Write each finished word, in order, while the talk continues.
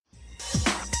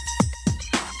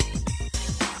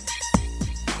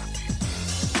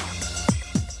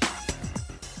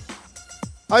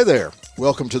Hi there.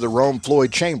 Welcome to the Rome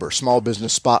Floyd Chamber Small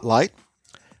Business Spotlight.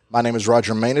 My name is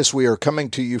Roger Manus. We are coming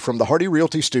to you from the Hardy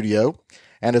Realty Studio.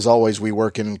 And as always, we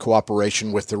work in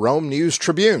cooperation with the Rome News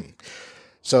Tribune.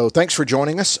 So thanks for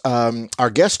joining us. Our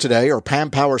guests today are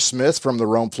Pam Power-Smith from the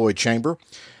Rome Floyd Chamber,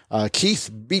 Keith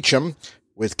Beecham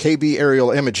with KB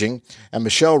Aerial Imaging, and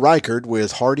Michelle Reichard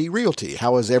with Hardy Realty.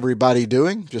 How is everybody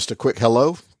doing? Just a quick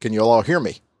hello. Can you all hear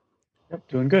me? Yep,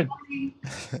 doing good.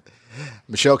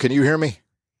 Michelle, can you hear me?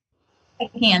 I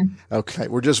can. Okay,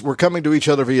 we're coming to each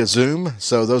other via Zoom.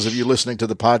 So those of you listening to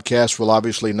the podcast will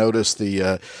obviously notice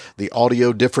the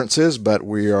audio differences, but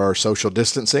we are social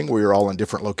distancing. We are all in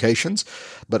different locations,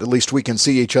 but at least we can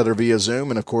see each other via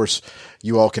Zoom, and of course,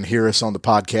 you all can hear us on the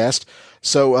podcast.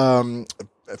 So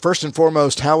first and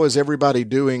foremost, how is everybody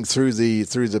doing through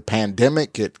the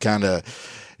pandemic? It kind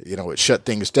of it shut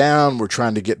things down. We're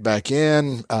trying to get back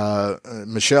in.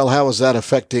 Michelle, how is that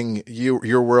affecting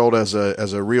your world as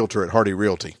a realtor at Hardy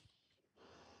Realty?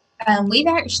 We've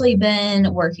actually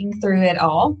been working through it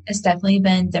all. It's definitely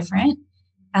been different,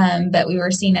 but we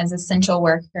were seen as essential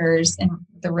workers in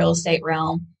the real estate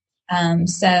realm.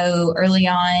 So early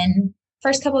on,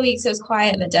 first couple of weeks it was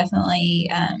quiet, but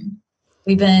definitely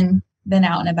we've been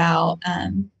out and about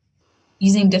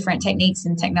using different techniques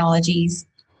and technologies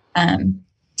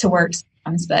to work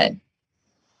sometimes, but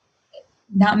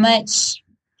not much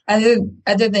other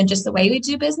than just the way we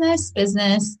do business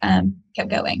kept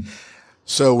going.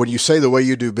 So when you say the way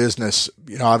you do business,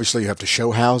 obviously you have to show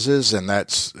houses, and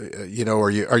that's, are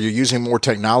you using more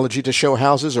technology to show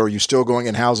houses, or are you still going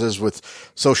in houses with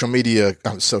social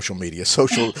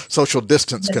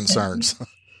distance concerns?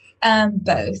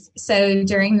 Both. So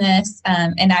during this,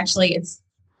 and actually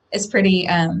it's pretty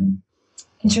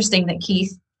interesting that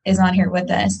Keith is on here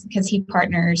with us because he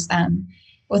partners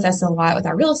with us a lot with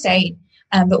our real estate.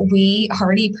 But we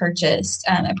already purchased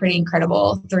a pretty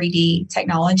incredible 3D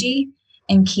technology,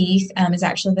 and Keith is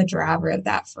actually the driver of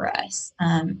that for us.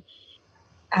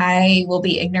 I will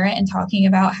be ignorant in talking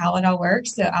about how it all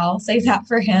works, so I'll save that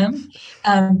for him.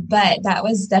 But that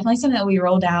was definitely something that we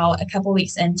rolled out a couple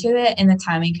weeks into it, and the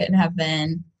timing couldn't have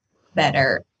been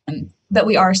better. But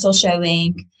we are still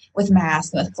showing with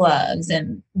masks, with gloves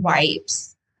and wipes.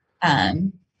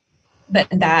 But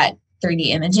that 3D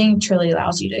imaging truly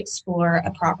allows you to explore a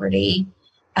property,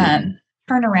 turn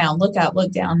around, look up,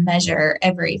 look down, measure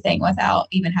everything without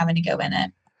even having to go in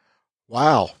it.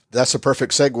 Wow. That's a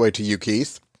perfect segue to you,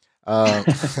 Keith.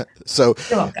 So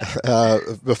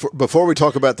before we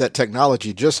talk about that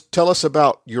technology, just tell us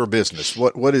about your business.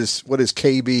 What is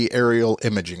KB Aerial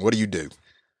Imaging? What do you do?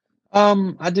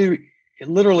 I do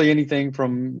literally anything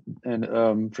from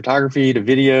photography to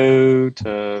video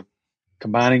to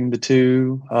combining the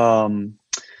two. I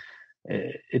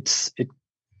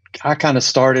kind of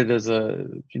started as a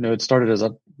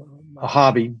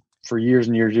hobby for years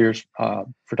and years,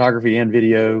 photography and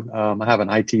video. I have an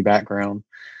IT background.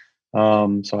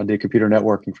 So I did computer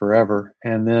networking forever.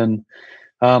 And then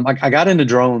I got into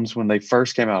drones when they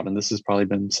first came out, and this has probably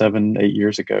been 7-8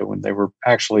 years ago, when they were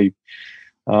actually,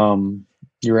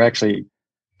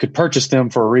 could purchase them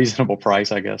for a reasonable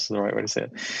price, I guess is the right way to say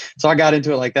it. So I got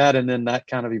into it like that, and then that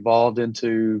kind of evolved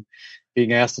into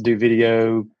being asked to do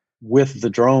video with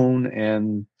the drone,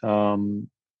 and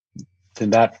then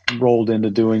that rolled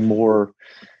into doing more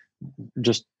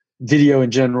just video in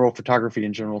general, photography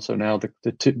in general. So now the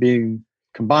two being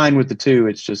combined with the two,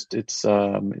 it's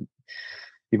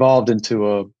evolved into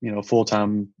a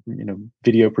full-time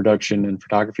video production and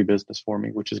photography business for me,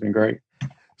 which has been great.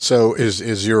 So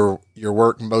is your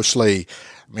work mostly,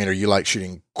 are you like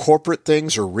shooting corporate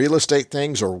things or real estate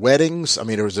things or weddings?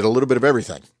 Or is it a little bit of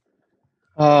everything?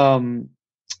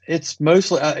 It's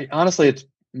mostly, honestly, it's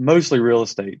mostly real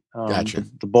estate. Gotcha.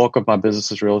 The bulk of my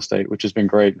business is real estate, which has been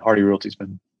great. Hardy Realty's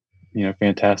been,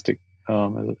 fantastic,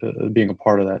 being a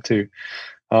part of that too.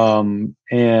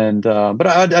 But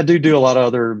I do a lot of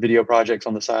other video projects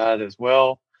on the side as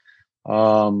well.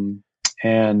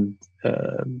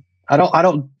 I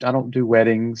don't do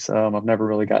weddings. I've never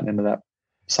really gotten into that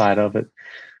side of it.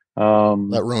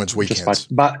 That ruins weekends.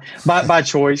 Just by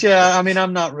choice. Yeah.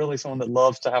 I'm not really someone that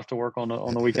loves to have to work on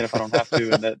the weekend if I don't have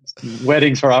to. And that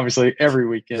weddings are obviously every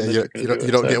weekend. Yeah, you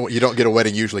don't get a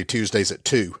wedding usually Tuesdays at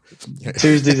 2.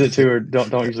 Tuesdays at 2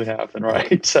 don't usually happen.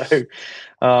 Right. So,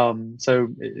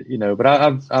 but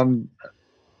I'm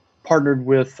partnered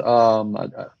with,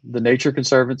 the Nature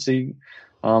Conservancy.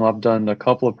 I've done a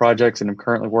couple of projects, and I'm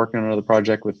currently working on another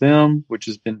project with them, which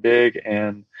has been big.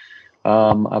 And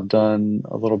I've done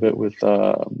a little bit with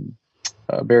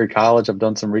Berry College. I've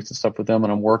done some recent stuff with them,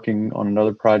 and I'm working on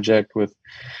another project with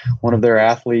one of their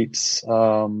athletes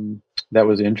that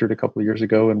was injured a couple of years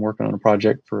ago and working on a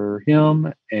project for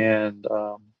him, and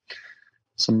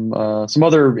some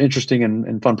other interesting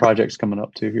and fun projects coming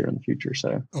up too here in the future.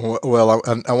 So, well,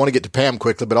 I want to get to Pam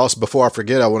quickly, but also before I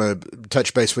forget, I want to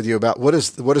touch base with you about what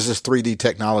is this 3D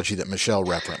technology that Michelle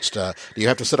referenced? Do you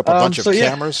have to set up a bunch of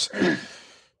cameras?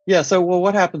 Yeah. So, well,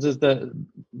 what happens is that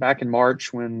back in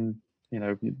March, when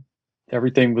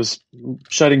everything was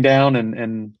shutting down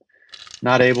and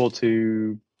not able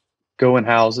to go in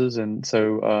houses, and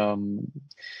so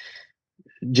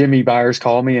Jimmy Byers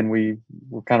called me, and we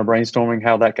were kind of brainstorming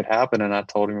how that could happen. And I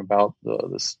told him about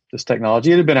this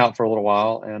technology. It had been out for a little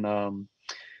while, and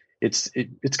it's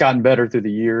gotten better through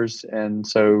the years. And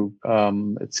so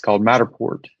it's called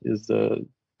Matterport is the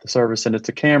service, and it's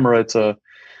a camera. It's a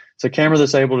camera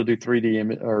that's able to do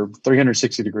 3D or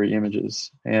 360 degree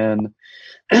images. And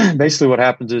basically, what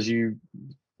happens is you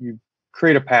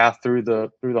create a path through the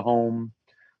home.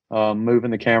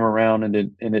 Moving the camera around, and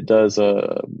it does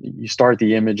you start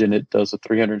the image and it does a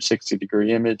 360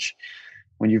 degree image.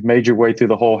 When you've made your way through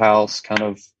the whole house, kind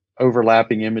of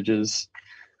overlapping images,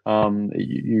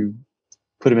 you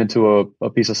put them into a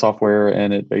piece of software,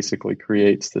 and it basically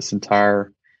creates this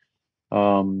entire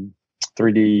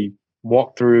 3D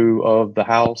walkthrough of the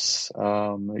house.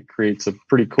 It creates a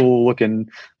pretty cool looking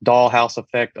dollhouse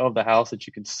effect of the house that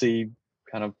you can see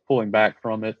kind of pulling back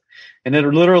from it. And it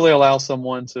literally allows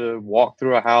someone to walk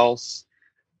through a house,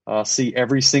 see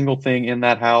every single thing in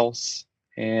that house,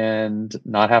 and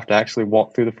not have to actually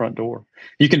walk through the front door.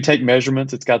 You can take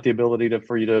measurements. It's got the ability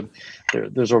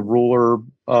there's a ruler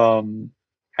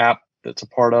app that's a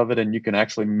part of it, and you can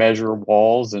actually measure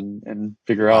walls and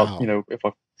figure out, if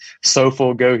a sofa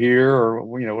will go here or,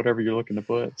 whatever you're looking to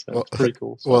put. So it's pretty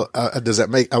cool. So. Well, I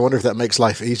wonder if that makes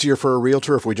life easier for a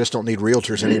realtor, if we just don't need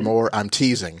realtors anymore. I'm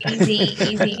teasing.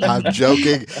 Easy. I'm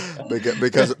joking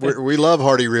because we love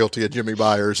Hardy Realty and Jimmy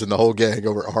Byers and the whole gang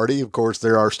over at Hardy. Of course,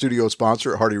 they're our studio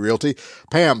sponsor at Hardy Realty.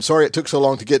 Pam, sorry it took so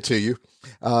long to get to you.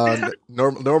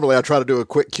 Normally I try to do a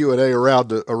quick Q&A around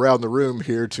the room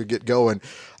here to get going.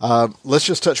 Let's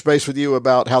just touch base with you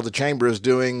about how the chamber is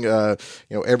doing.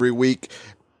 Every week,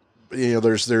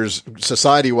 there's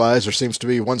society wise, there seems to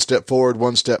be one step forward,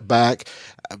 one step back.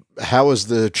 How is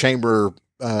the chamber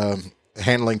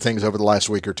handling things over the last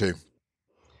week or two?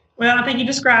 Well, I think you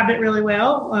described it really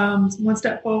well. One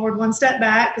step forward, one step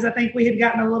back, because I think we had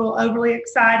gotten a little overly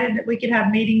excited that we could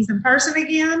have meetings in person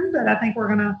again, but I think we're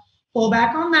going to pull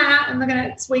back on that in the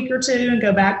next week or two and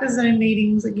go back to Zoom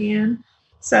meetings again.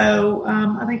 So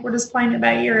I think we're just playing it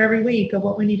by ear every week of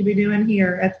what we need to be doing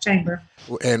here at the chamber.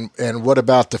 And what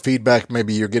about the feedback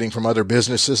maybe you're getting from other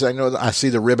businesses? I know I see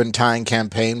the ribbon tying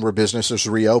campaign where businesses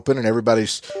reopen and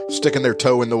everybody's sticking their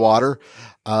toe in the water.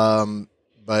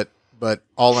 But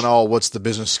all in all, what's the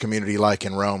business community like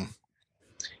in Rome?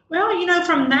 Well,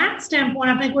 from that standpoint,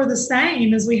 I think we're the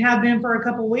same as we have been for a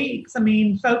couple of weeks. I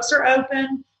mean, folks are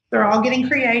open. They're all getting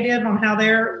creative on how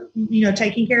they're,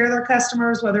 taking care of their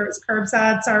customers, whether it's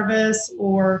curbside service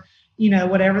or,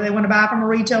 whatever they want to buy from a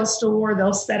retail store.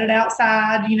 They'll set it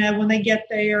outside, when they get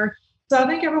there. So I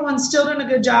think everyone's still doing a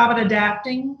good job at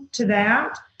adapting to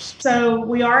that. So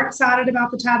we are excited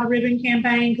about the Tie the Ribbon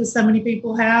campaign because so many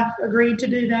people have agreed to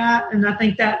do that. And I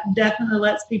think that definitely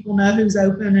lets people know who's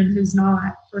open and who's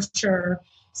not, for sure.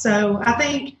 So I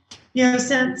think,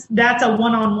 since that's a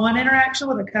one-on-one interaction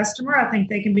with a customer, I think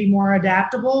they can be more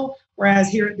adaptable. Whereas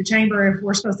here at the chamber, if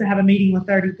we're supposed to have a meeting with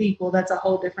 30 people, that's a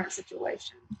whole different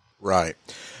situation. Right.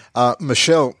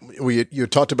 Michelle, you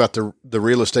talked about the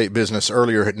real estate business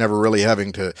earlier, never really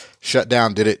having to shut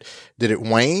down. Did it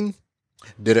wane?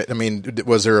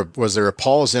 Was there a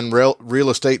pause in real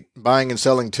estate buying and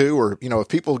selling too? Or, if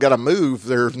people got to move,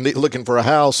 they're looking for a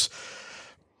house,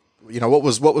 what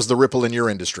was the ripple in your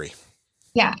industry?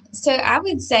 Yeah. So I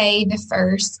would say the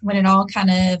first, when it all kind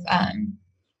of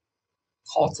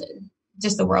halted,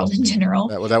 just the world in general.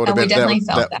 That would have been, definitely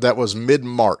felt that. That was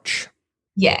mid-March.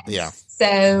 Yes. Yeah.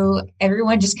 So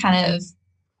everyone just kind of,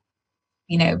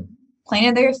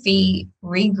 planted their feet,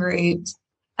 regrouped.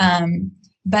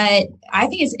 But I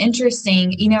think it's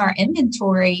interesting, our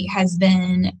inventory has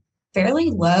been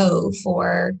fairly low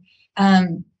for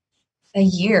a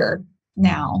year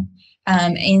now.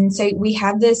 And so we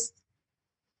have this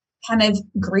kind of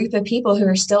group of people who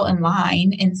are still in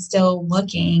line and still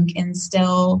looking and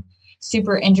still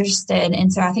super interested.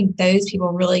 And so I think those people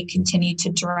really continue to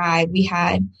drive. We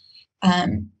had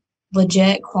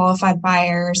legit qualified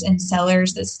buyers and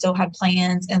sellers that still had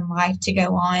plans and life to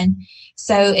go on.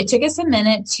 So it took us a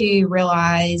minute to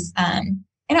realize, and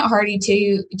at Hardy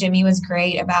too, Jimmy was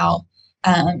great about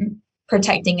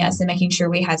protecting us and making sure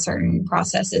we had certain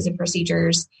processes and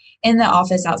procedures in the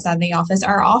office, outside the office.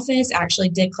 Our office actually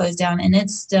did close down, and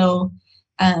it's still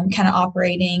kind of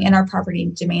operating, and our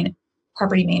property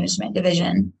management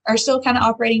division are still kind of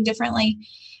operating differently.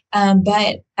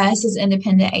 But us as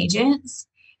independent agents,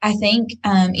 I think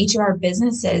each of our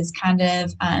businesses kind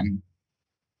of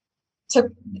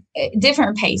took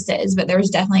different paces, but there was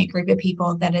definitely a group of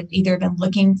people that had either been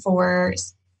looking for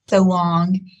so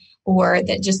long or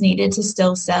that just needed to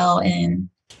still sell and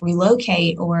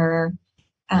relocate, or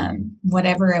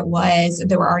whatever it was.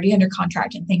 They were already under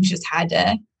contract and things just had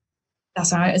to,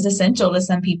 that's why it was essential to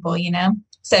some people, you know?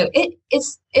 So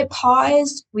it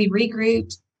paused, we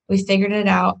regrouped, we figured it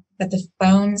out, but the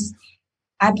phones,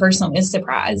 I personally was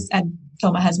surprised. I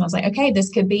told my husband, I was like, okay, this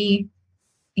could be,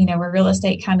 you know, where real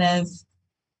estate kind of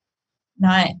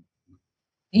not,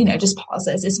 you know, just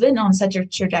pauses. It's been on such a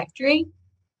trajectory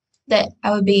that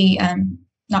I would be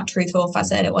not truthful if I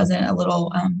said it wasn't a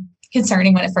little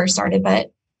concerning when it first started,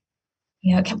 but,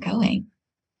 you know, it kept going.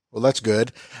 Well, that's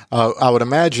good. I would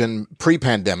imagine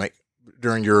pre-pandemic,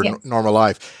 during your normal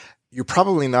life, you're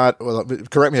probably not, well,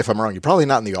 correct me if I'm wrong, you're probably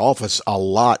not in the office a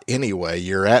lot anyway.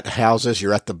 You're at houses,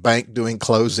 you're at the bank doing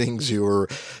closings,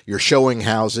 you're showing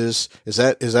houses. Is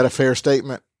that a fair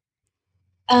statement?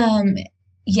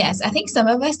 Yes, I think some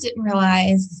of us didn't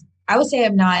realize. I would say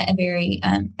I'm not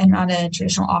a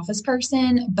traditional office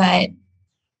person, but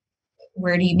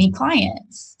where do you meet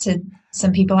clients?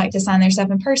 Some people like to sign their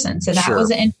stuff in person. So that was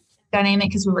an interesting dynamic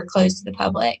because we were closed to the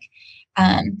public.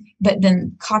 But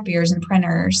then copiers and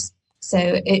printers.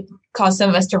 So it caused some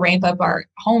of us to ramp up our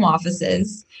home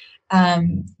offices.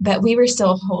 But we were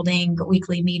still holding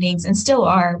weekly meetings, and still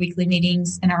are weekly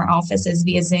meetings in our offices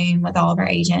via Zoom with all of our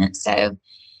agents. So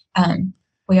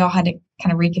we all had to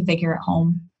kind of reconfigure at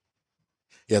home.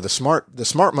 Yeah, the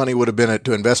smart money would have been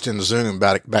to invest in Zoom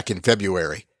back in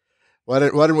February. Why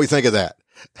didn't we think of that?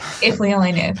 If we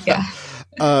only knew, yeah.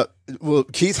 Well,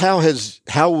 Keith,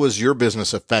 how was your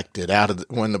business affected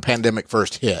when the pandemic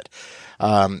first hit?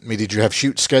 I mean, did you have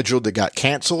shoots scheduled that got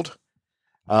canceled?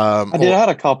 I did. I had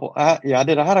a couple. I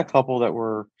had a couple that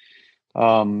were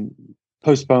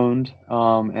postponed,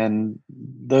 and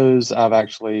those I've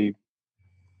actually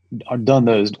done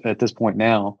those at this point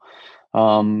now.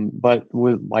 But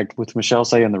with Michelle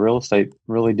saying, the real estate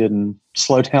really didn't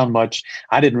slow down much.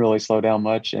 I didn't really slow down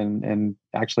much, and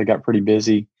actually got pretty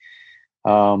busy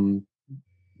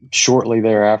shortly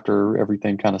thereafter.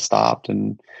 Everything kind of stopped,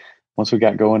 and once we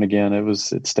got going again,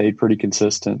 it stayed pretty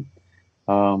consistent.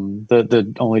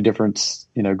 The only difference,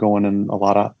 you know, going in a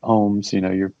lot of homes, you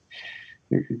know, you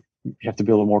have to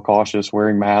be a little more cautious,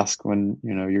 wearing masks when,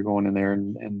 you know, you're going in there,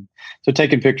 and so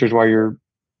taking pictures while you're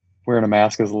wearing a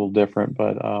mask is a little different,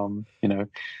 but you know,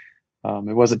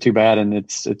 it wasn't too bad, and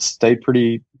it's stayed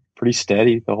pretty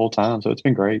steady the whole time. So it's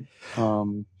been great.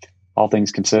 All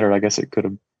things considered, I guess it could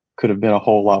have been a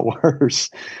whole lot worse.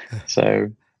 So,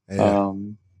 yeah.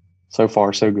 So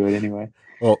far so good anyway.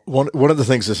 Well, one of the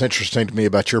things that's interesting to me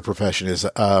about your profession is,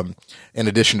 in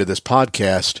addition to this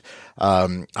podcast,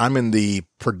 I'm in the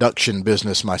production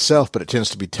business myself, but it tends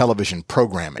to be television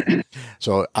programming.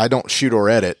 So I don't shoot or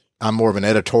edit. I'm more of an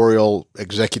editorial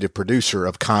executive producer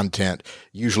of content,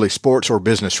 usually sports or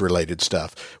business related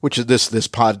stuff, which is this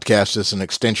podcast is an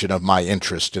extension of my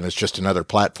interest, and it's just another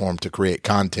platform to create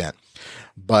content.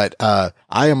 But I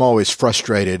am always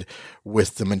frustrated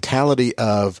with the mentality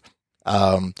of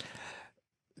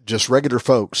just regular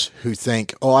folks who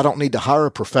think, oh, I don't need to hire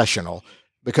a professional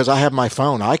because I have my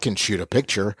phone. I can shoot a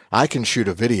picture. I can shoot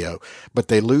a video, but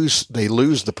they lose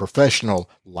the professional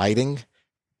lighting,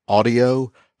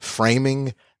 audio,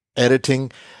 framing,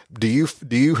 editing. Do you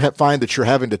find that you're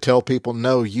having to tell people,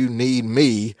 no, you need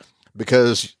me,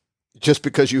 because just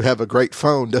because you have a great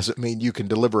phone doesn't mean you can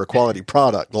deliver a quality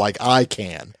product like I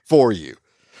can for you?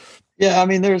 Yeah. I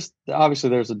mean, there's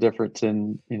a difference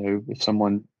in, you know, if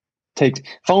someone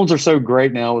phones are so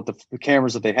great now with the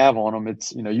cameras that they have on them.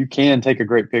 It's, you know, you can take a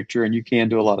great picture and you can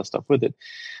do a lot of stuff with it.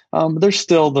 But there's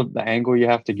still the angle you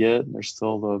have to get, and there's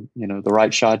still the, you know, the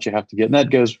right shot you have to get. And that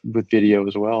goes with video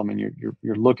as well. I mean,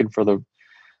 you're looking for the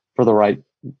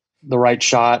right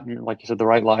shot, like you said, the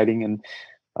right lighting.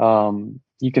 And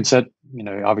you can set, you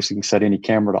know, obviously you can set any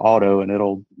camera to auto and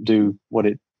it'll do what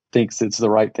it thinks it's the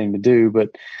right thing to do, but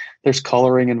there's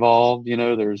coloring involved, you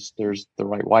know, there's the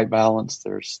right white balance.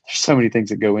 There's so many things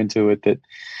that go into it that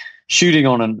shooting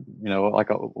on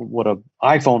what an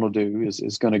iPhone will do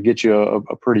is going to get you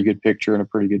a pretty good picture and a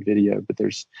pretty good video. But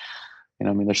there's, you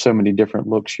know, I mean, there's so many different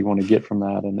looks you want to get from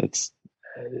that.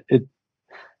 And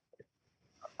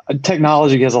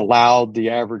technology has allowed the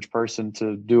average person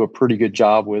to do a pretty good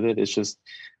job with it. It's just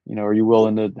are you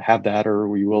willing to have that, or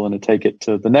are you willing to take it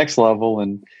to the next level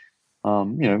and,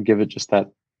 give it just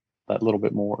that little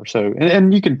bit more? So,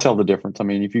 and you can tell the difference. I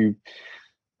mean, if you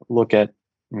look at,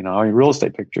 real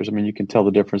estate pictures, you can tell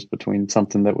the difference between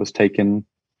something that was taken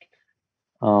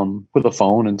with a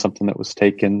phone and something that was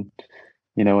taken,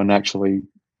 and actually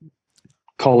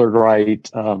colored right,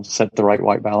 set the right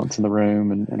white balance in the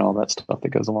room, and all that stuff that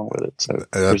goes along with it.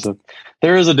 So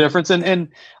there is a difference, and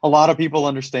a lot of people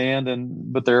understand,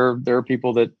 but there are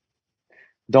people that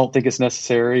don't think it's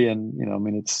necessary,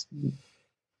 and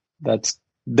that's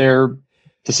their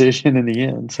decision in the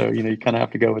end. So you kind of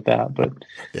have to go with that. But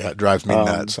yeah, it drives me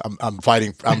nuts. I'm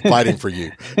fighting for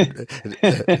you.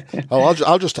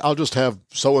 I'll just have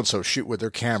so and so shoot with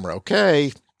their camera.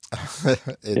 Okay.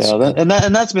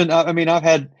 That's been.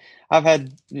 I've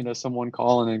had someone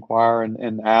call and inquire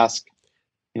and ask,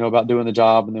 about doing the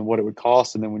job and then what it would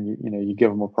cost, and then when you give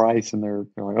them a price and they're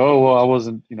like, oh well, I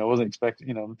wasn't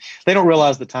expecting. They don't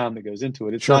realize the time that goes into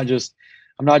it. It's not just.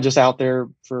 I'm not just out there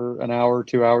for an hour,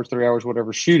 2 hours, 3 hours,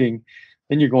 whatever, shooting.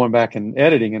 Then you're going back and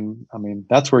editing, and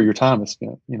that's where your time is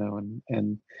spent.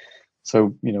 And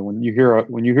so when you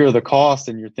hear the cost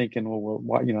and you're thinking, well,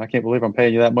 why, I can't believe I'm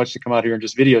paying you that much to come out here and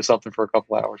just video something for a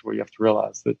couple hours. Well, you have to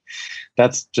realize that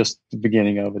that's just the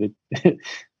beginning of it.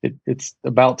 It's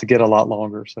about to get a lot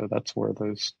longer. So that's where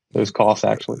those costs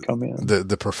actually come in.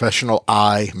 The professional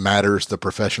eye matters. The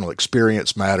professional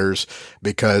experience matters,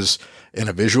 because in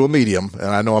a visual medium, and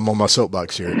I know I'm on my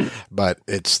soapbox here, but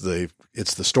it's the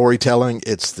storytelling,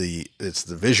 it's the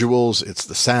visuals, it's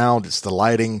the sound, it's the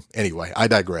lighting. Anyway, I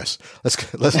digress.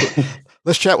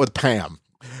 Let's chat with Pam.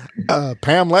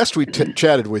 Pam, last we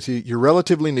chatted with you. You're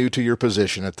relatively new to your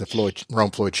position at the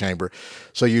Rome Floyd Chamber,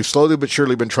 so you've slowly but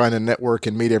surely been trying to network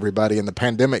and meet everybody, and the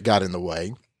pandemic got in the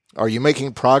way. Are you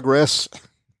making progress?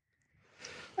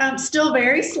 Still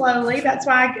very slowly. That's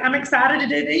why I'm excited to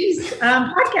do these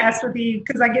podcasts with you,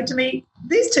 because I get to meet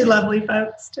these two lovely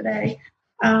folks today.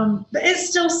 But it's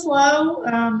still slow.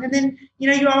 And then,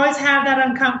 you always have that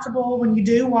uncomfortable when you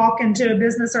do walk into a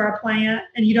business or a plant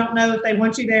and you don't know if they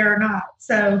want you there or not.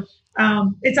 So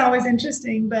it's always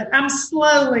interesting, but I'm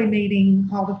slowly meeting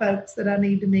all the folks that I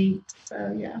need to meet.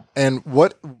 So, yeah. And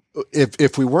what,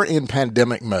 if we weren't in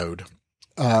pandemic mode,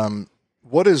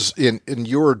 what is in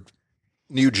your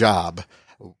new job,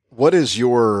 what is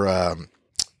your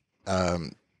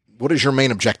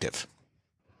main objective?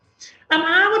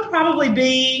 I would probably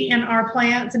be in our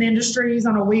plants and industries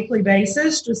on a weekly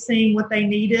basis, just seeing what they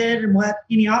needed and what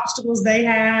any obstacles they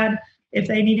had, if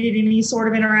they needed any sort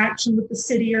of interaction with the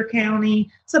city or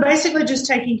county. So basically just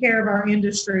taking care of our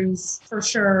industries for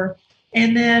sure.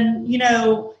 And then,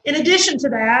 in addition to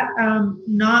that,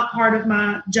 not part of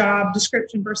my job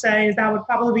description per se, is I would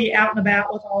probably be out and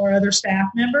about with all our other staff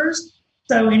members.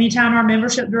 So anytime our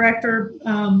membership director,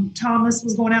 Thomas,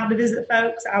 was going out to visit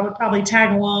folks, I would probably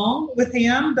tag along with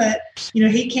him, but,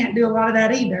 he can't do a lot of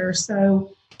that either.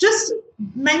 So just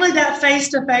mainly that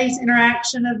face-to-face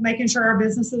interaction of making sure our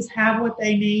businesses have what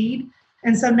they need.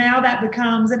 And so now that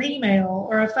becomes an email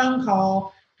or a phone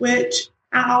call, which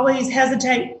I always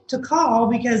hesitate to call,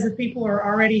 because if people are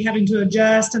already having to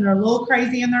adjust and they're a little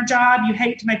crazy in their job, you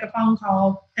hate to make a phone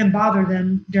call and bother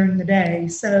them during the day.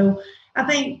 So I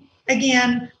think,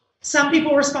 again, some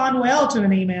people respond well to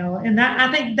an email. And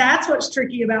I think that's what's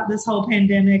tricky about this whole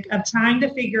pandemic, of trying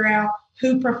to figure out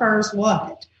who prefers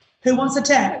what, who wants a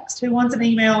text, who wants an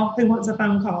email, who wants a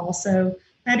phone call. So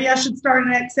maybe I should start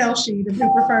an Excel sheet of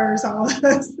who prefers all of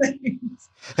those things.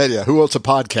 Hey, yeah, who wants a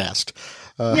podcast?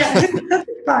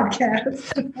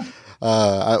 Podcast.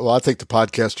 I think the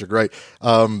podcasts are great.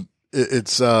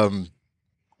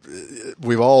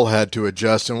 We've all had to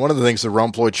adjust. And one of the things the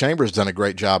Rome Floyd Chamber has done a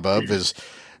great job of is,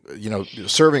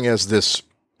 serving as this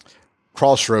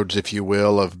crossroads, if you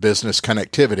will, of business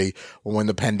connectivity. When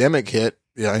the pandemic hit,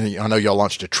 I know y'all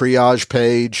launched a triage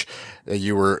page.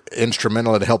 You were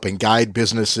instrumental in helping guide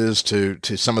businesses to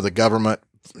some of the government,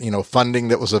 funding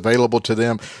that was available to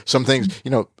them. Some things,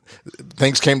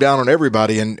 things came down on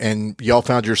everybody, and y'all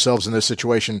found yourselves in this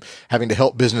situation having to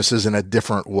help businesses in a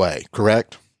different way,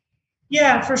 correct?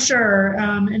 Yeah, for sure.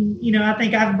 And, I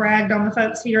think I've bragged on the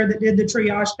folks here that did the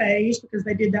triage page, because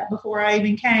they did that before I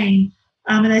even came.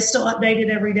 And they still update it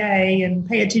every day and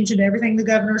pay attention to everything the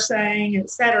governor's saying, et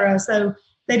cetera. So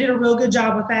they did a real good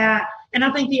job with that. And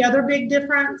I think the other big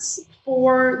difference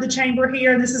for the chamber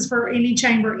here, and this is for any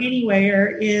chamber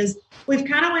anywhere, is we've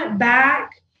kind of went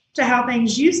back to how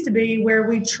things used to be, where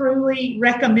we truly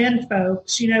recommend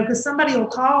folks, because somebody will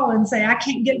call and say, I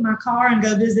can't get in my car and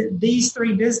go visit these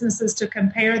 3 businesses to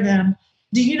compare them.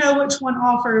 Do you know which one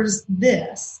offers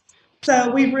this?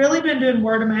 So we've really been doing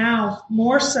word of mouth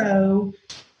more so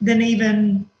than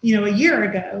even, a year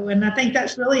ago. And I think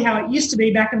that's really how it used to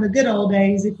be back in the good old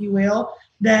days, if you will,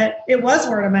 that it was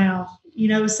word of mouth.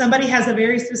 If somebody has a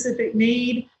very specific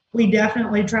need, we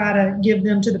definitely try to give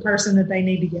them to the person that they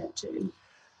need to get to.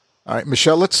 All right,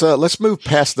 Michelle, let's move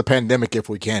past the pandemic if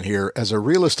we can here. As a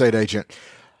real estate agent,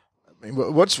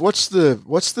 what's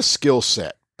the skill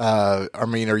set?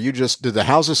 Are you just, do the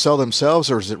houses sell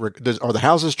themselves, or are the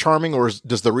houses charming, or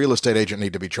does the real estate agent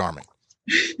need to be charming?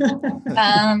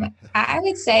 I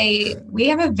would say we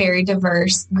have a very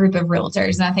diverse group of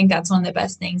realtors, and I think that's one of the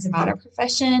best things about our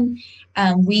profession.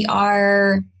 We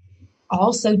are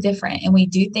all so different, and we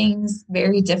do things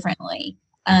very differently.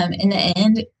 In the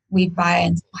end, we buy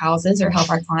and sell houses or help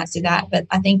our clients do that, but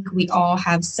I think we all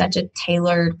have such a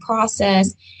tailored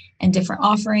process and different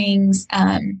offerings.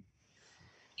 And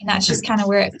that's just kind of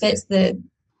where it fits the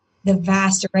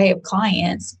vast array of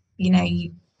clients.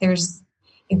 There's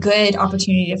a good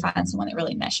opportunity to find someone that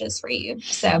really meshes for you.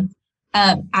 So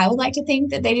I would like to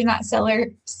think that they do not sell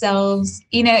themselves.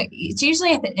 It's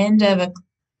usually at the end of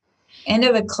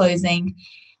a closing,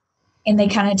 and they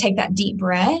kind of take that deep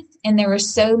breath. And there were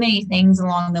so many things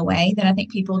along the way that I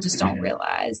think people just don't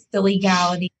realize. The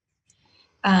legality.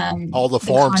 All the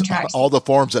forms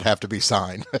that have to be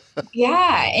signed.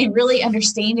 Yeah. And really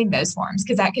understanding those forms,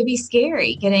 because that could be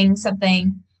scary, getting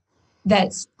something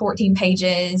that's 14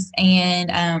 pages.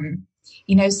 And,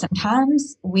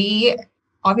 sometimes we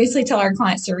obviously tell our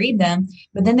clients to read them,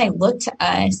 but then they look to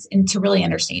us and to really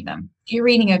understand them. You're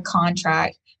reading a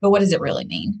contract, but what does it really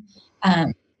mean?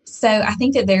 So I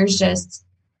think that there's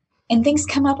and things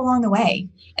come up along the way.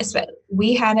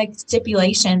 We had a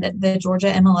stipulation that the Georgia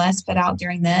MLS put out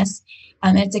during this.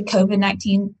 It's a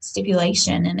COVID-19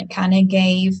 stipulation, and it kind of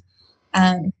gave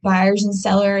buyers and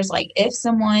sellers, like, if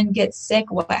someone gets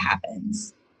sick, what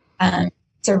happens?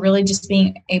 So really just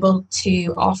being able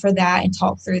to offer that and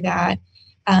talk through that.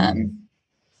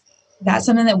 That's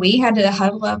something that we had to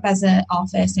huddle up as an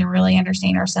office and really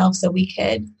understand ourselves so we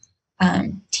could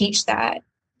teach that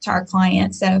to our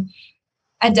clients. So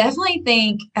I definitely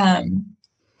think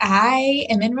I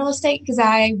am in real estate because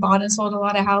I bought and sold a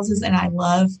lot of houses, and I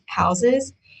love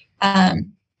houses.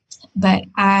 But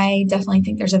I definitely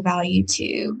think there's a value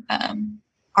to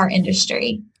our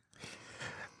industry.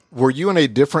 Were you in a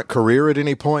different career at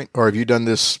any point, or have you done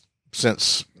this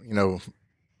since,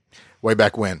 way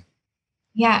back when?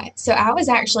 Yeah. So I was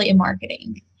actually in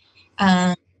marketing.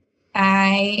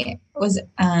 I was,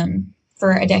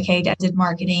 for a decade, I did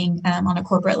marketing on a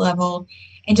corporate level.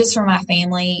 And just for my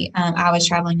family, I was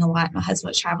traveling a lot. My husband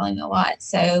was traveling a lot.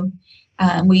 So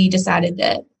we decided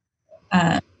that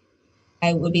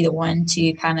I would be the one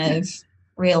to kind of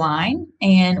realign.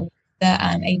 And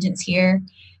the agents here,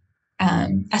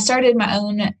 I started my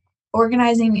own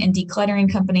organizing and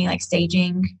decluttering company, like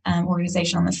staging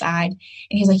organization on the side. And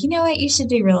he's like, you know what, you should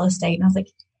do real estate. And I was like,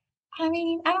 I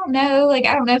don't know. I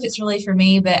don't know if it's really for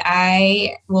me, but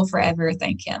I will forever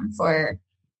thank him for,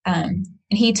 and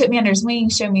he took me under his wing,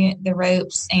 showed me the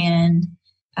ropes. And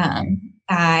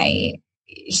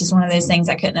it's just one of those things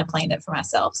I couldn't have planned it for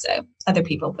myself. So other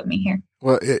people put me here.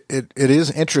 Well, it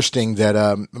is interesting that,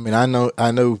 I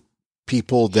know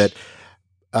people that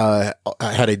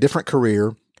had a different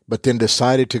career, but then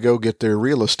decided to go get their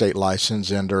real estate license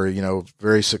and are,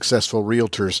 very successful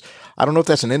realtors. I don't know if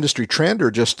that's an industry trend or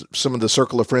just some of the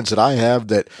circle of friends that I have,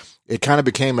 that it kind of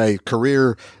became a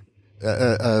career,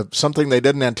 something they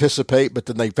didn't anticipate, but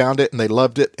then they found it and they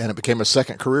loved it, and it became a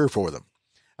second career for them.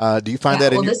 Do you find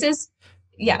that? Well, this is,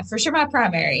 for sure, my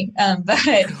primary. But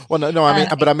well, no,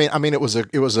 I mean, it was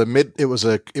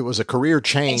a career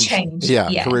change.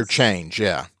 Yes. Career change.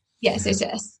 Yeah. Yes, it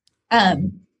is.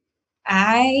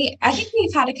 I think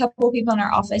we've had a couple of people in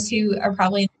our office who are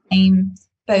probably in the same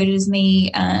boat as me.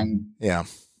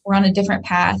 We're on a different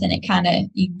path, and it kind of,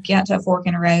 you get to a fork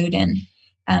in the road.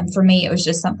 And for me, it was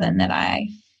just something that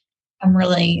I'm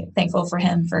really thankful for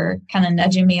him for kind of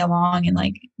nudging me along and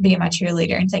being my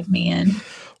cheerleader and taking me in.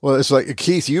 Well, it's like,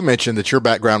 Keith, you mentioned that your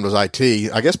background was IT.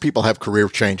 I guess people have career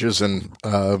changes, and,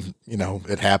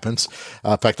 it happens.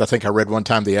 In fact, I think I read one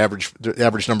time the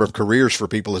average number of careers for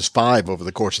people is 5 over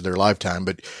the course of their lifetime.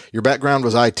 But your background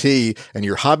was IT, and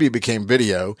your hobby became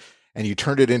video, and you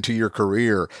turned it into your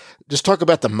career. Just talk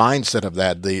about the mindset of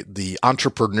that, the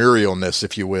entrepreneurialness,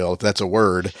 if you will, if that's a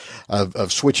word,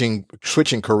 of switching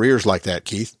careers like that,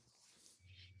 Keith.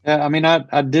 Yeah,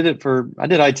 I did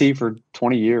IT for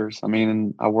 20 years.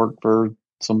 And I worked for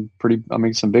some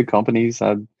big companies. I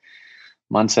had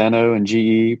Monsanto and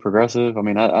GE, Progressive.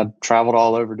 I traveled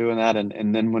all over doing that.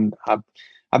 And then when I've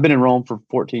been in Rome for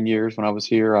 14 years. When I was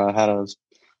here, I had a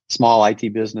small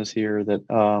IT business here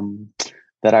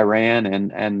that I ran,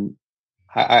 and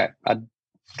I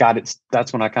got it.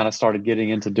 That's when I kind of started getting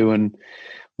into doing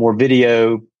more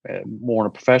video, more on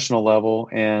a professional level,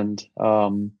 and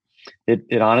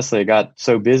it honestly got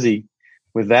so busy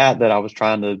with that I was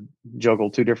trying to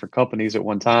juggle 2 different companies at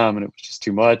one time, and it was just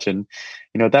too much. And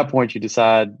at that point, you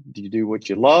decide: do you do what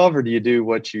you love, or do you do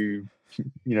what you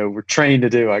were trained to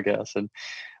do? I guess, and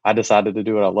I decided to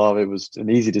do what I love. It was an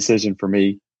easy decision for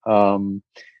me, and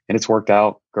it's worked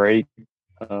out great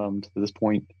to this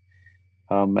point.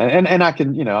 And I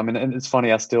can, and it's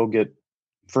funny, I still get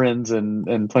friends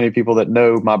and plenty of people that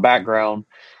know my background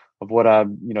of what I,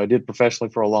 did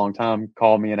professionally for a long time,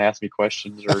 call me and ask me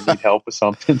questions or need help with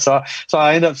something. So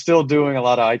I end up still doing a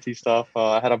lot of IT stuff.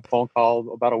 I had a phone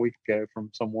call about a week ago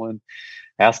from someone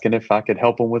asking if I could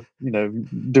help them with,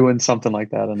 doing something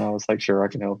like that. And I was like, sure, I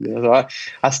can help you. So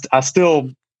I still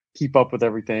keep up with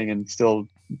everything and still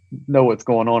know what's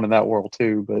going on in that world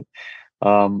too. But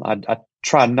I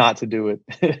try not to do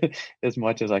it as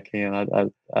much as I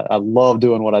can. I love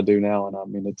doing what I do now. And I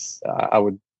mean,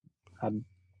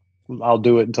 I'll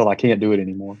do it until I can't do it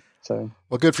anymore. So,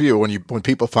 well, good for you. When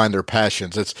people find their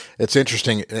passions, it's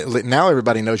interesting. Now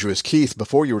everybody knows you as Keith.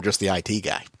 Before, you were just the IT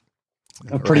guy.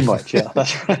 Pretty much, yeah,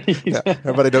 that's right. Yeah,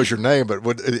 everybody knows your name, but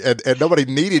and nobody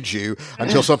needed you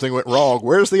until something went wrong.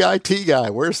 Where's the IT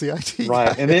guy? Where's the IT guy?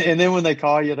 Right, and then when they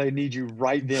call you, they need you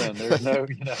right then. There's no,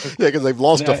 yeah, because they've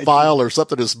lost a file or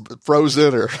something is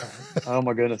frozen or. Oh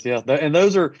my goodness, yeah, and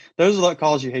those are the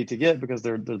calls you hate to get because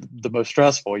they're the most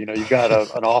stressful. You've got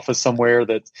an office somewhere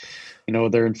that,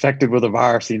 they're infected with a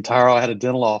virus. I had a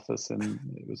dental office, and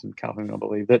it was in Calhoun, I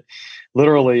believe, that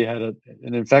literally had an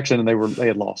infection, and they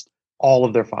had lost all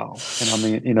of their files. And I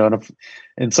mean,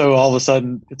 and so all of a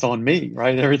sudden it's on me,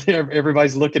 right?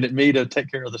 Everybody's looking at me to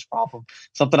take care of this problem,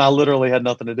 something I literally had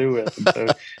nothing to do with. And so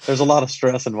there's a lot of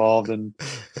stress involved. And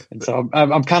so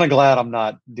I'm kind of glad I'm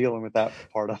not dealing with that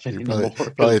part of it anymore.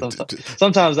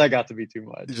 Sometimes that got to be too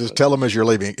much. Just tell them as you're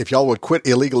leaving, if y'all would quit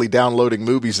illegally downloading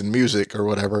movies and music or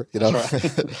whatever, That's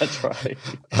right. That's right.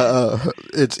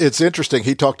 It's interesting.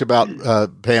 He talked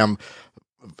about, Pam,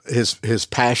 his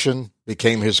passion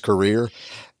became his career.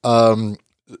 In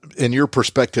your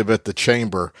perspective at the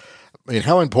chamber, I mean,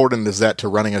 how important is that to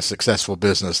running a successful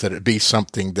business, that it be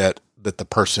something that the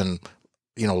person,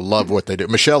 love what they do?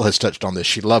 Michelle has touched on this.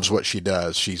 She loves what she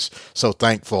does. She's so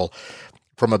thankful.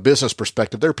 From a business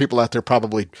perspective, there are people out there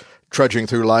probably trudging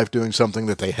through life doing something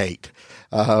that they hate.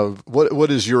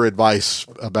 What is your advice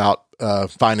about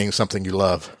finding something you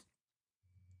love?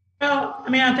 Well, I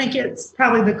mean, I think it's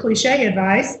probably the cliche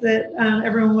advice that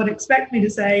everyone would expect me to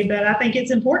say, but I think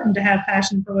it's important to have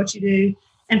passion for what you do.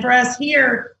 And for us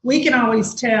here, we can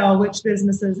always tell which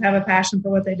businesses have a passion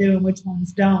for what they do and which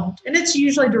ones don't. And it's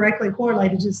usually directly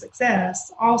correlated to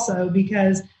success also,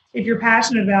 because if you're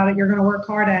passionate about it, you're going to work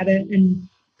hard at it and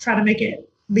try to make it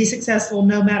be successful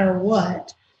no matter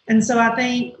what. And so I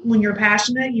think when you're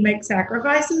passionate, you make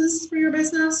sacrifices for your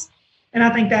business. And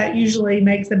I think that usually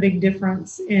makes a big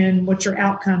difference in what your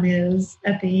outcome is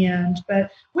at the end.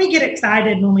 But we get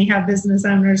excited when we have business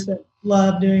owners that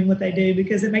love doing what they do,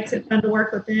 because it makes it fun to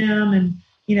work with them. And,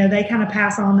 they kind of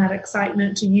pass on that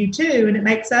excitement to you too. And it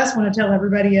makes us want to tell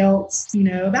everybody else,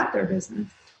 about their business.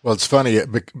 Well, it's funny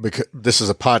because this is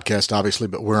a podcast, obviously,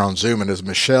 but we're on Zoom. And as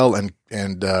Michelle and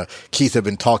Keith have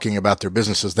been talking about their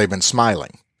businesses, they've been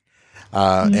smiling.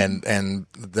 And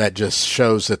that just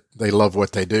shows that they love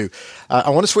what they do. I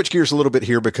want to switch gears a little bit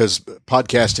here because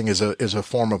podcasting is a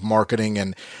form of marketing,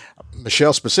 and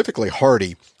Michelle, specifically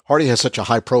Hardy has such a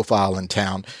high profile in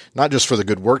town, not just for the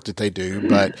good work that they do,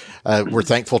 but we're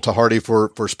thankful to Hardy for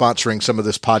sponsoring some of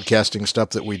this podcasting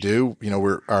stuff that we do.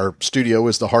 Our studio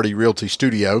is the Hardy Realty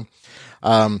Studio.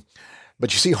 But you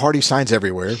see Hardy signs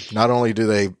everywhere. Not only do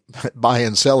they buy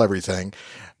and sell everything,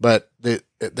 but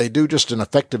they do just an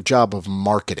effective job of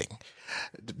marketing.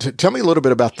 Tell me a little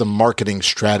bit about the marketing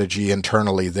strategy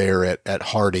internally there at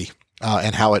Hardy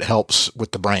and how it helps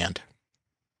with the brand.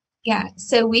 Yeah,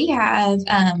 so we have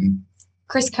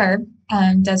Chris Kerr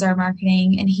does our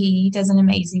marketing, and he does an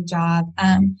amazing job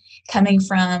coming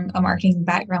from a marketing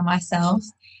background myself.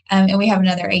 And we have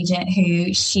another agent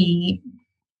who she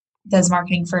does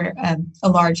marketing for a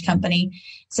large company.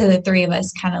 So the three of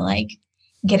us kind of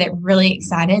get it really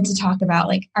excited to talk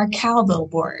about our cow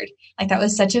billboard. That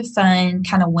was such a fun,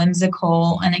 kind of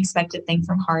whimsical, unexpected thing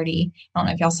from Hardy. I don't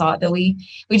know if y'all saw it, but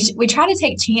we try to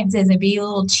take chances and be a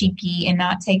little cheeky and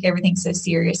not take everything so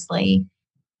seriously.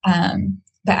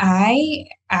 But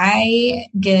I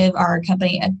give our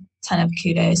company a ton of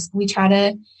kudos. We try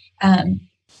to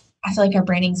I feel like our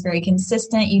branding is very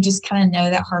consistent. You just kind of know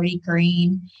that Hardy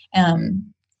green.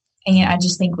 And I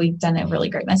just think we've done a really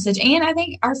great message. And I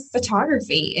think our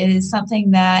photography is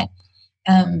something that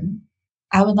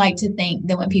I would like to think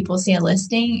that when people see a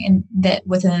listing and that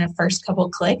within the first couple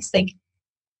of clicks, they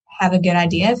have a good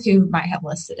idea of who might have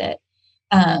listed it.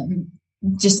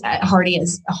 Just Hardy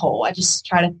as a whole. I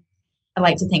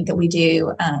like to think that we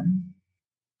do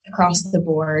across the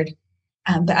board.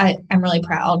 But I'm really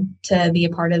proud to be a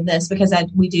part of this because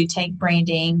we do take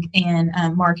branding and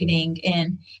marketing,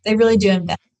 and they really do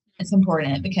invest. It's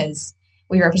important because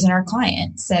we represent our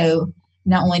clients. So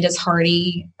not only does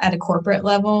Hardy at a corporate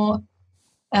level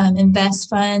invest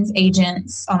funds,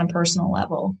 agents on a personal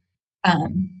level,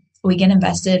 we get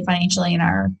invested financially in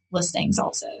our listings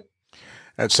also.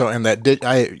 And so,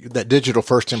 that digital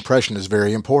first impression is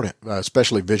very important,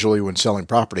 especially visually when selling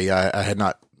property. I had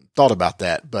not thought about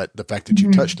that, but the fact that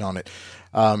you touched on it.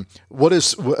 What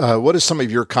is some of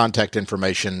your contact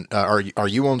information? Are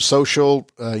you on social?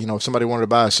 If somebody wanted to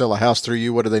buy or sell a house through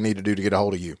you, what do they need to do to get a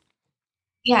hold of you?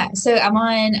 Yeah, so I'm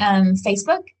on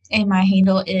Facebook, and my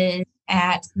handle is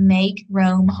at Make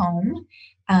Rome Home.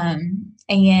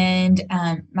 And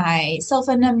my cell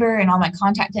phone number and all my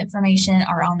contact information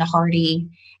are on the Hardy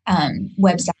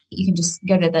website. You can just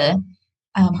go to the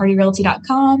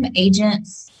hardyrealty.com,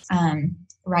 agents,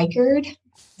 Reichard.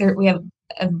 We have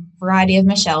a variety of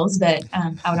Michelles, but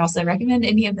I would also recommend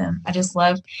any of them. I just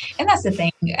love, and that's the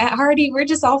thing. At Hardy, we're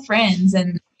just all friends,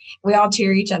 and we all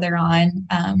cheer each other on.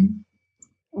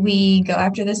 We go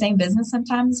after the same business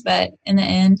sometimes, but in the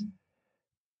end,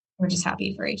 we're just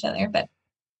happy for each other. But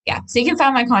yeah, so you can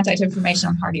find my contact information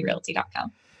on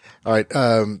hardyrealty.com. All right.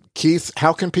 Keith,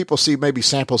 how can people see maybe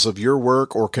samples of your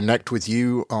work or connect with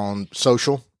you on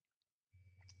social?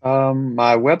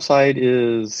 My website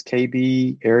is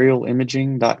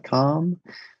kbaerialimaging.com.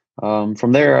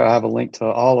 From there, I have a link to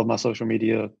all of my social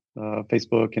media,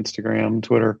 Facebook, Instagram,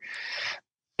 Twitter.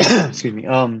 Excuse me.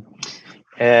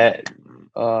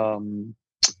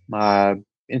 My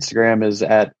Instagram is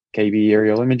at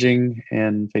kbaerialimaging,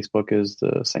 and Facebook is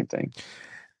the same thing.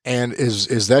 And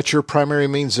is that your primary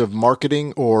means of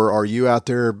marketing, or are you out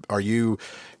there? Are you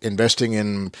investing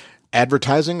in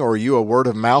advertising, or are you a word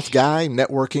of mouth guy,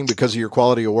 networking because of your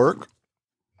quality of work?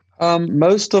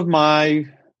 Most of my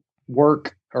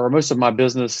work, or most of my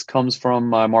business, comes from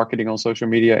my marketing on social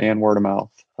media and word of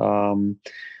mouth.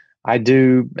 I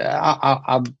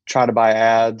try to buy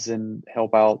ads and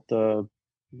help out the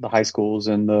high schools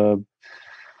and the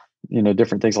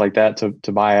different things like that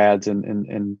to buy ads,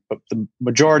 but the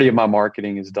majority of my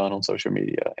marketing is done on social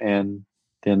media and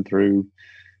then through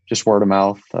just word of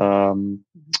mouth. I'm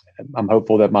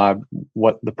hopeful that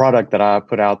the product that I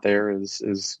put out there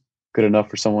is good enough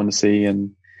for someone to see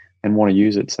and want to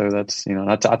use it. So that's,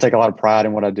 I take a lot of pride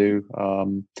in what I do.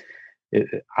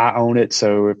 I own it.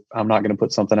 So if I'm not going to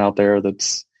put something out there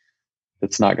that's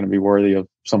not going to be worthy of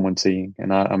someone seeing.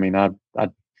 And I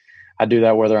do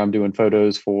that whether I'm doing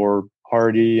photos for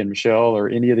Hardy and Michelle or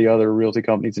any of the other realty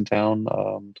companies in town.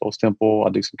 Tulsa Temple,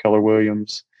 I do some Keller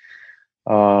Williams.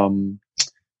 And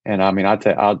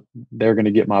they're going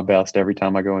to get my best every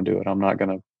time I go and do it. I'm not going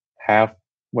to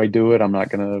halfway do it. I'm not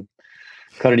going to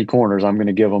cut any corners. I'm going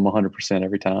to give them 100%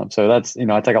 every time. So that's,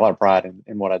 I take a lot of pride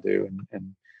in what I do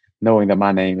and knowing that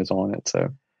my name is on it. So.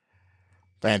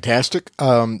 Fantastic.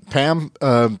 Pam,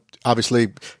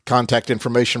 obviously contact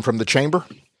information from the chamber.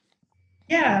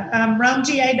 Yeah,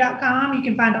 RomeGA.com. You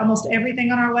can find almost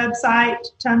everything on our website,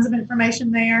 tons of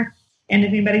information there. And if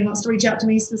anybody wants to reach out to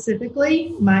me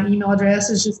specifically, my email address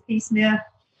is just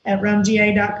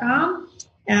psmith@RomeGA.com.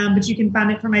 But you can find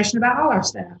information about all our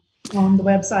staff on the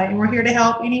website. And we're here to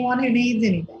help anyone who needs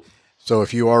anything. So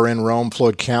if you are in Rome,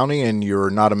 Floyd County, and you're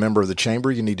not a member of the chamber,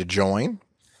 you need to join.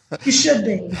 You should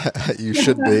be. You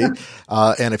should be.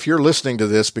 And if you're listening to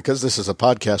this, because this is a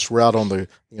podcast, we're out on the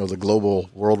the global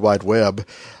World Wide Web.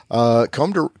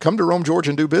 Come to Rome,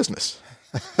 Georgia, and do business.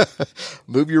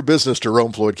 Move your business to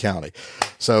Rome, Floyd County.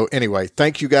 So anyway,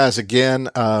 thank you guys again.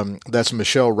 That's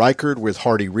Michelle Reichard with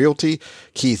Hardy Realty,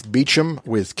 Keith Beecham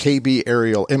with KB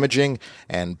Aerial Imaging,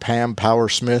 and Pam Power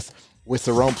Smith with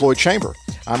the Rome Floyd Chamber.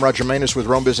 I'm Roger Manus with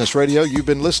Rome Business Radio. You've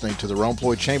been listening to the Rome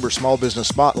Floyd Chamber Small Business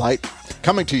Spotlight,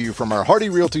 coming to you from our Hardy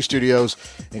Realty studios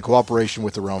in cooperation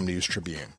with the Rome News Tribune.